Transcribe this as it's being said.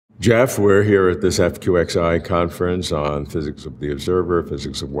Jeff, we're here at this FQXI conference on physics of the observer,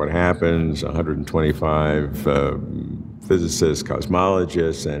 physics of what happens, 125 physicists,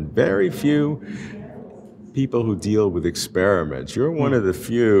 cosmologists, and very few people who deal with experiments. You're one of the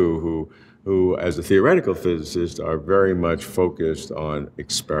few who, as a theoretical physicist, are very much focused on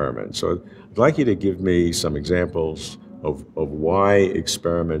experiments. So I'd like you to give me some examples of why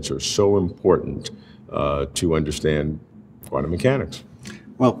experiments are so important to understand quantum mechanics.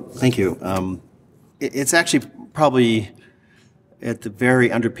 Well, thank you. It's actually probably at the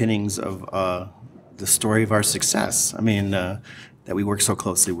very underpinnings of the story of our success. I mean, that we work so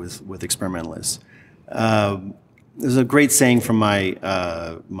closely with experimentalists. There's a great saying from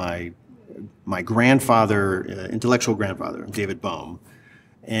my grandfather, intellectual grandfather, David Bohm,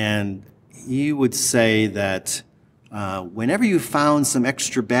 and he would say that whenever you found some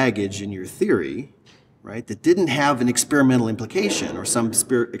extra baggage in your theory, right, that didn't have an experimental implication or some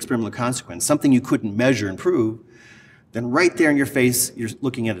experimental consequence, something you couldn't measure and prove, then right there in your face, you're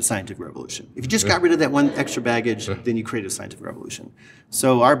looking at a scientific revolution. If you just got rid of that one extra baggage, then you created a scientific revolution.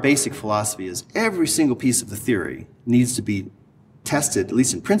 So our basic philosophy is every single piece of the theory needs to be tested, at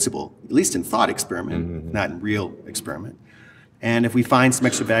least in principle, at least in thought experiment, not in real experiment. And if we find some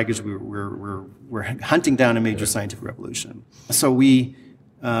extra baggage, we're hunting down a major scientific revolution. So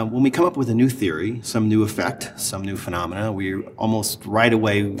when we come up with a new theory, some new effect, some new phenomena, we're almost right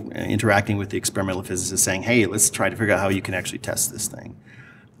away interacting with the experimental physicists saying, hey, let's try to figure out how you can actually test this thing.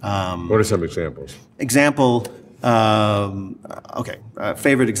 What are some examples?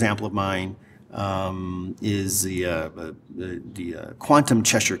 Favorite example of mine is the quantum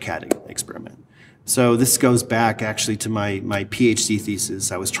Cheshire Cat experiment. So this goes back actually to my PhD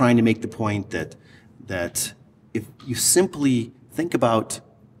thesis. I was trying to make the point that if you simply think about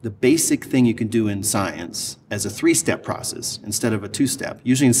the basic thing you can do in science as a three-step process instead of a two-step.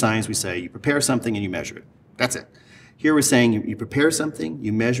 Usually in science we say you prepare something and you measure it. That's it. Here we're saying you prepare something,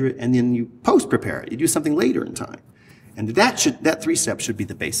 you measure it, and then you post-prepare it. You do something later in time. And that three-step should be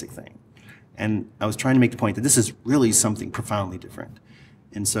the basic thing. And I was trying to make the point that this is really something profoundly different.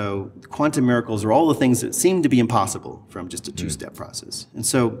 And so quantum miracles are all the things that seem to be impossible from just a two-step process. And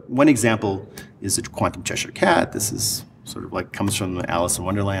so one example is the quantum Cheshire Cat. This is sort of like comes from the Alice in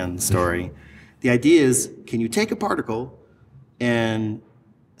Wonderland story. The idea is, can you take a particle and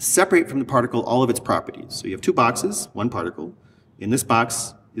separate from the particle all of its properties? So you have two boxes, one particle. In this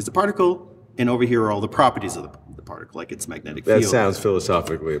box is the particle, and over here are all the properties of the particle, like its magnetic field. That sounds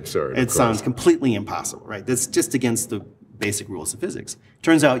philosophically absurd. It sounds completely impossible, right? That's just against the basic rules of physics.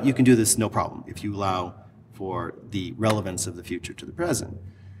 Turns out you can do this no problem if you allow for the relevance of the future to the present.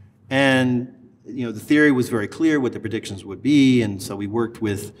 And the theory was very clear what the predictions would be, and so we worked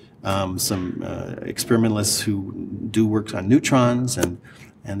with some experimentalists who do work on neutrons, and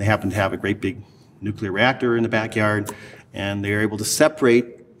they happen to have a great big nuclear reactor in the backyard, and they are able to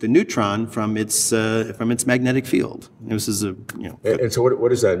separate the neutron from its magnetic field. This is And so what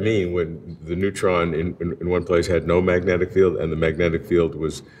does that mean when the neutron in one place had no magnetic field and the magnetic field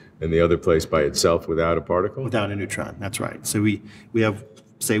was in the other place by itself without a particle? Without a neutron, that's right. So we have,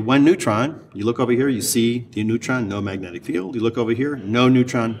 say, one neutron. You look over here, you see the neutron, no magnetic field. You look over here, no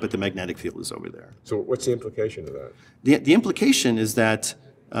neutron, but the magnetic field is over there. So what's the implication of that? The implication is that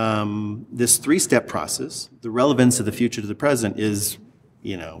this three-step process, the relevance of the future to the present is,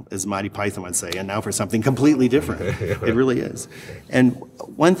 as Monty Python would say, and now for something completely different. It really is. And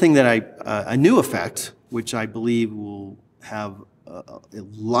one thing that a new effect, which I believe will have a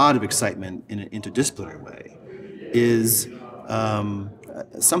lot of excitement in an interdisciplinary way, is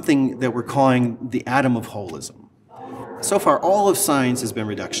something that we're calling the atom of holism. So far, all of science has been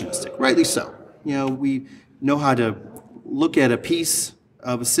reductionistic, rightly so. We know how to look at a piece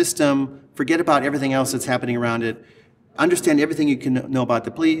of a system, forget about everything else that's happening around it, understand everything you can know about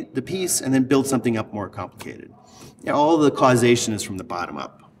the piece, and then build something up more complicated. All the causation is from the bottom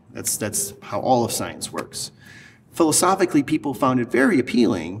up. That's how all of science works. Philosophically, people found it very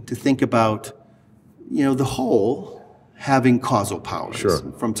appealing to think about, the whole having causal powers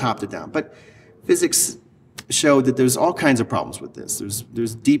from top to down. But physics showed that there's all kinds of problems with this.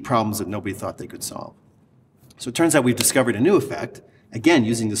 There's deep problems that nobody thought they could solve. So it turns out we've discovered a new effect, again,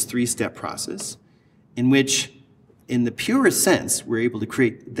 using this three-step process, in which, in the purest sense, we're able to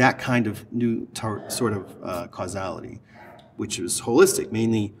create that kind of new sort of causality, which is holistic,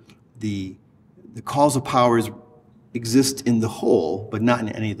 mainly the causal powers exist in the whole, but not in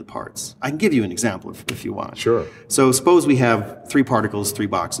any of the parts. I can give you an example if you want. Sure. So suppose we have three particles, three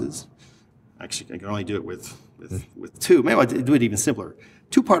boxes. Actually, I can only do it with two. Maybe I'll do it even simpler.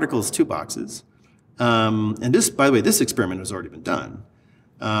 Two particles, two boxes. And this, by the way, this experiment has already been done.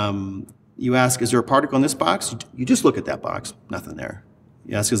 You ask, is there a particle in this box? You just look at that box, nothing there.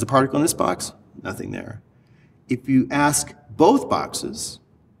 You ask, is the particle in this box? Nothing there. If you ask both boxes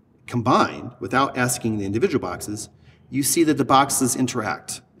combined, without asking the individual boxes, you see that the boxes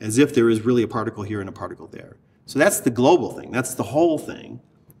interact, as if there is really a particle here and a particle there. So that's the global thing. That's the whole thing.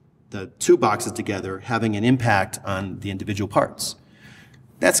 The two boxes together having an impact on the individual parts.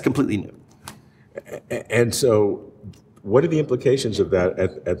 That's completely new. And so what are the implications of that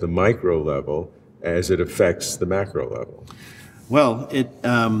at the micro level as it affects the macro level? Well,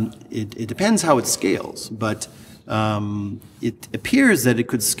 it depends how it scales, but it appears that it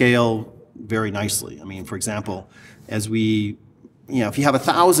could scale very nicely. I mean, for example, as we, if you have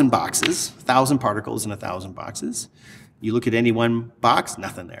 1,000 boxes, 1,000 particles in 1,000 boxes, you look at any one box,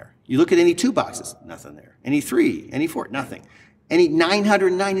 nothing there. You look at any two boxes, nothing there. Any three, any four, nothing. Any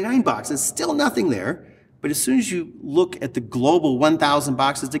 999 boxes, still nothing there. But as soon as you look at the global 1,000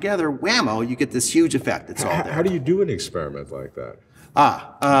 boxes together, whammo, you get this huge effect. It's all there. How do you do an experiment like that?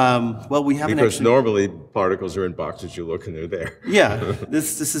 Well, we haven't Because actually... normally particles are in boxes, you look and they're there. Yeah,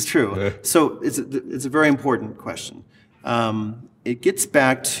 this is true. So it's a very important question. It gets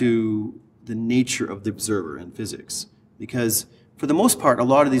back to the nature of the observer in physics. Because for the most part, a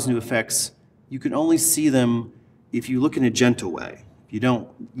lot of these new effects, you can only see them if you look in a gentle way. If you don't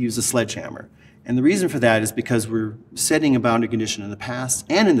use a sledgehammer. And the reason for that is because we're setting a boundary condition in the past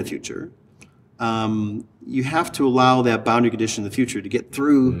and in the future. You have to allow that boundary condition in the future to get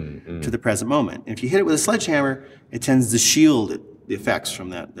through to the present moment. And if you hit it with a sledgehammer, it tends to shield the effects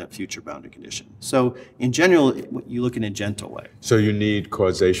from that future boundary condition. So in general, you look in a gentle way. So you need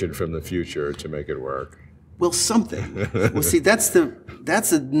causation from the future to make it work. Well, something. Well, see, that's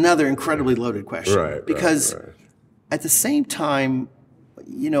another incredibly loaded question. Right. Because at the same time,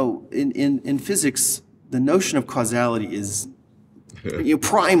 in physics, the notion of causality is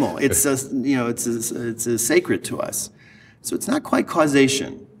primal. It's sacred to us. So it's not quite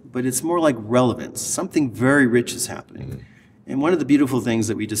causation, but it's more like relevance. Something very rich is happening. And one of the beautiful things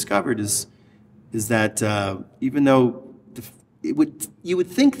that we discovered is that even though you would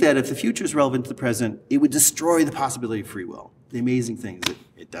think that if the future is relevant to the present, it would destroy the possibility of free will. The amazing thing is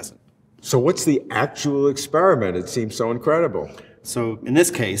it doesn't. So what's the actual experiment? It seems so incredible. So in this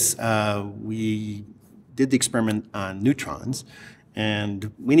case, we did the experiment on neutrons,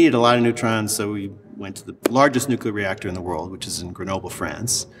 and we needed a lot of neutrons, so we went to the largest nuclear reactor in the world, which is in Grenoble,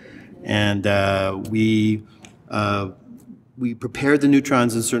 France. And we prepared the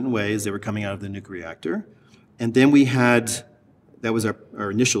neutrons in certain ways. They were coming out of the nuclear reactor. And then we had, that was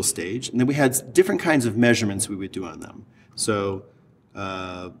our initial stage, and then we had different kinds of measurements we would do on them. So,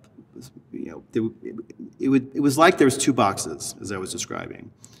 it was like there was two boxes, as I was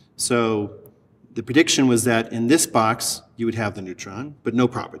describing. So the prediction was that in this box, you would have the neutron, but no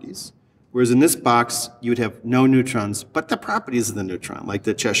properties. Whereas in this box, you would have no neutrons, but the properties of the neutron, like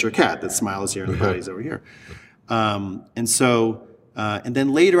the Cheshire cat that smiles here and the body's over here. And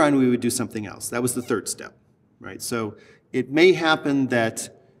then later on, we would do something else. That was the third step, right? So it may happen that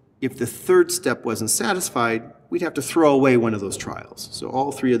if the third step wasn't satisfied, we'd have to throw away one of those trials. So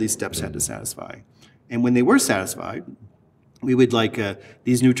all three of these steps had to satisfy. And when they were satisfied, we would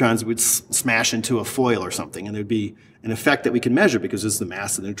these neutrons would smash into a foil or something, and there'd be an effect that we can measure because it's the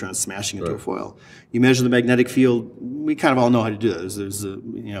mass of the neutrons smashing into a foil. You measure the magnetic field. We kind of all know how to do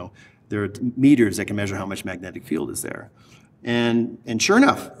that. There are meters that can measure how much magnetic field is there. And sure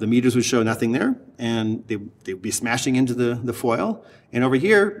enough, the meters would show nothing there, and they would be smashing into the foil. And over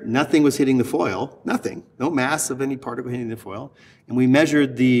here, nothing was hitting the foil, nothing, no mass of any particle hitting the foil. And we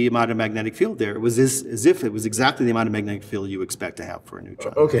measured the amount of magnetic field there. It was as if it was exactly the amount of magnetic field you expect to have for a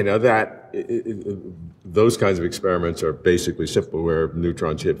neutron. Okay, now those kinds of experiments are basically simple, where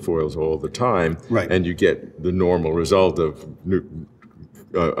neutrons hit foils all the time, right. And you get the normal result of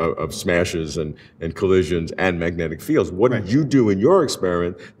smashes and collisions and magnetic fields. What did you do in your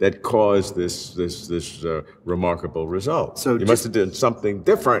experiment that caused this remarkable result? So you must have done something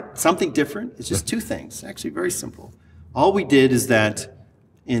different. Something different? It's just two things, actually very simple. All we did is that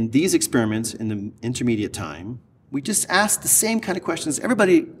in these experiments in the intermediate time, we just asked the same kind of questions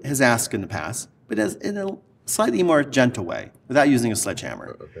everybody has asked in the past, but in a slightly more gentle way, without using a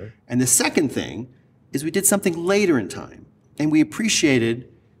sledgehammer. Okay. And the second thing is we did something later in time. And we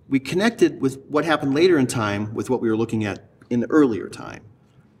connected with what happened later in time with what we were looking at in the earlier time.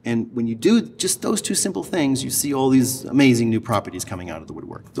 And when you do just those two simple things, you see all these amazing new properties coming out of the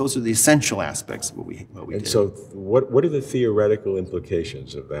woodwork. Those are the essential aspects of what we did. And so what are the theoretical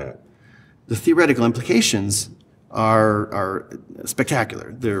implications of that? The theoretical implications are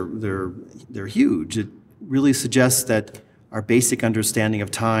spectacular. They're huge. It really suggests that our basic understanding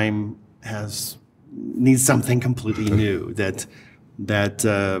of time needs something completely new. Just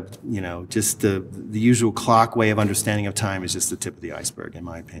the usual clock way of understanding of time is just the tip of the iceberg, in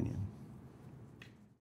my opinion.